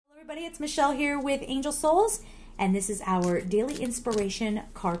everybody, it's Michelle here with Angel Souls, and this is our daily inspiration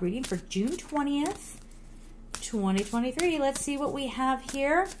card reading for June 20th, 2023. Let's see what we have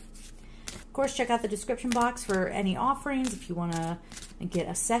here. Of course, check out the description box for any offerings if you want to get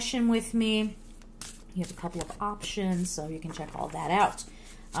a session with me. You have a couple of options, so you can check all that out.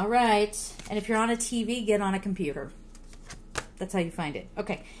 All right, and if you're on a TV, get on a computer. That's how you find it.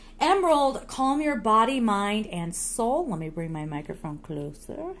 Okay. Emerald, calm your body, mind, and soul. Let me bring my microphone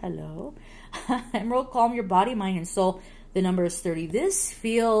closer. Hello. Emerald, calm your body, mind, and soul. The number is 30. This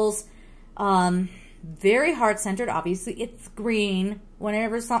feels very heart-centered. Obviously, it's green.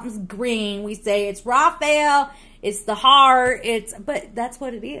 Whenever something's green, we say it's Raphael, it's the heart, but that's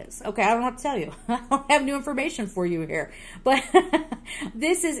what it is. Okay, I don't have to tell you. I don't have new information for you here. But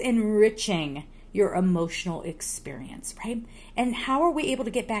this is enriching your emotional experience, right? And how are we able to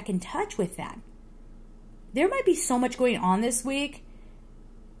get back in touch with that? There might be so much going on this week.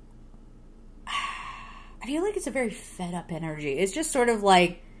 I feel like it's a very fed up energy. It's just sort of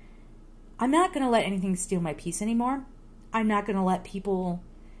like, I'm not going to let anything steal my peace anymore. I'm not going to let people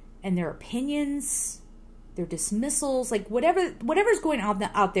and their opinions, their dismissals, like whatever's going on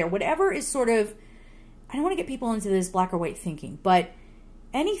out there, whatever is sort of, I don't want to get people into this black or white thinking, but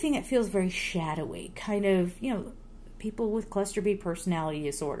anything that feels very shadowy, kind of, you know, people with cluster B personality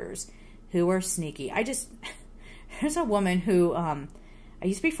disorders who are sneaky. There's a woman who I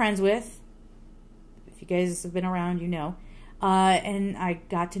used to be friends with. If you guys have been around, you know. And I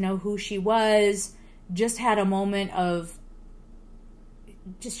got to know who she was. Just had a moment of,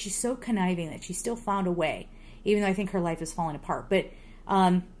 she's so conniving that she still found a way, even though I think her life is falling apart. But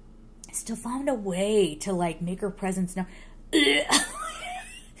still found a way to, like, make her presence known.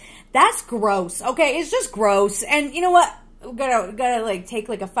 That's gross. Okay, it's just gross. And you know what? We gotta like take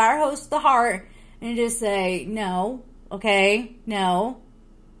like a fire hose to the heart and just say, no, okay, no,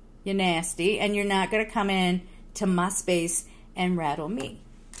 you're nasty, and you're not gonna come in to my space and rattle me.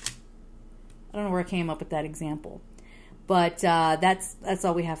 I don't know where I came up with that example, but that's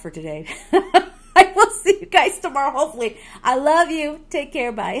all we have for today. I will see you guys tomorrow, hopefully. I love you. Take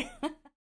care. Bye.